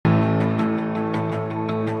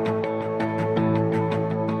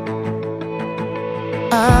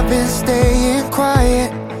I've been staying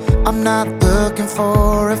quiet, I'm not looking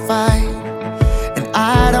for a fight. And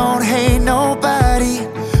I don't hate nobody,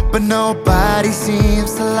 but nobody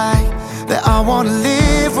seems to like that I wanna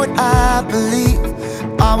live what I believe.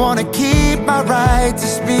 I wanna keep my right to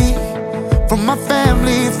speak. From my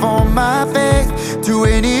family, for my faith, to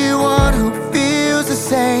anyone who feels the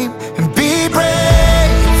same. And be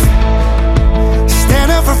brave,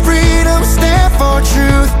 stand up for freedom, stand for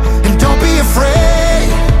truth, and don't be afraid.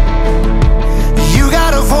 You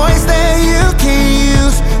got a voice that you can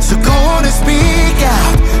use, so go on and speak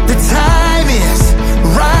out. The time is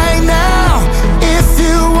right now. If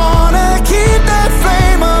you wanna keep that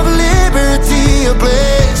flame of liberty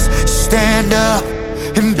ablaze, stand up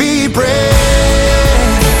and be brave.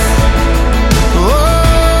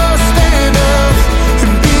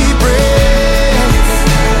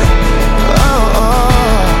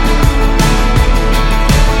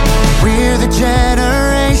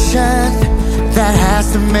 That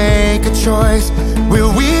has to make a choice.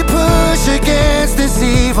 Will we push against this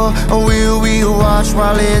evil, or will we watch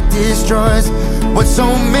while it destroys what so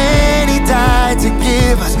many died to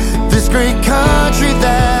give us, this great country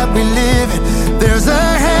that we live in? There's a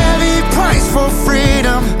heavy price for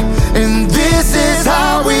freedom, and this is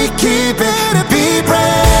how we keep it. Be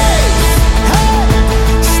brave,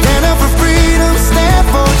 stand up for freedom, stand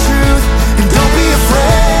for truth, and don't be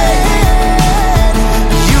afraid.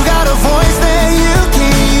 You got a voice that you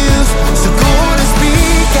can use, so go on and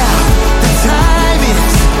speak out. The time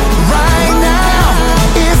is right now.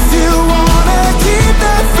 If you wanna keep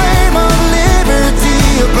that flame of liberty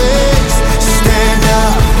ablaze, stand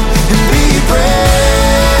up and be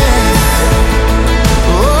brave.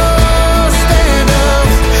 Oh, stand up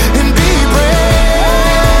and be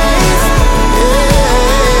brave. Yeah.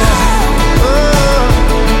 Oh.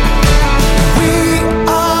 We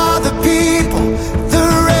are the people, the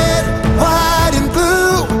red, white, and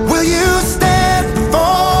blue. Will you stand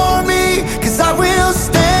for me? 'Cause I will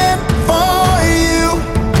stand for you.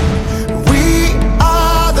 We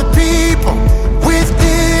are the people with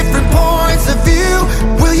different points of view.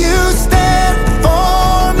 Will you stand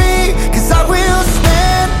for me? 'Cause I will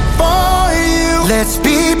stand for you. Let's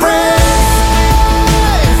be brave,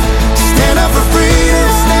 stand up for freedom,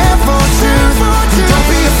 stand for truth, and don't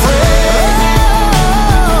be afraid.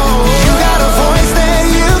 You got a voice that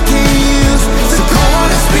you can use, so go on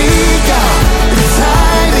and speak out. The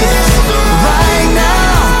time is right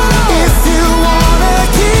now. If you wanna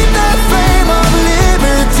keep that flame of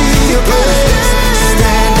liberty ablaze,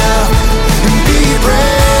 stand up and be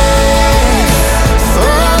brave.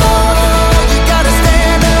 Oh, you gotta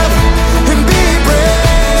stand up and be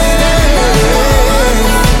brave.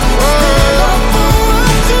 Oh,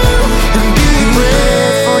 and be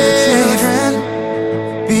brave for your children,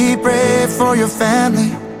 be brave for your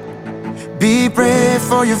family, be brave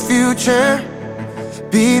for your future,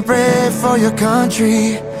 be brave for your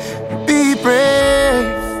country,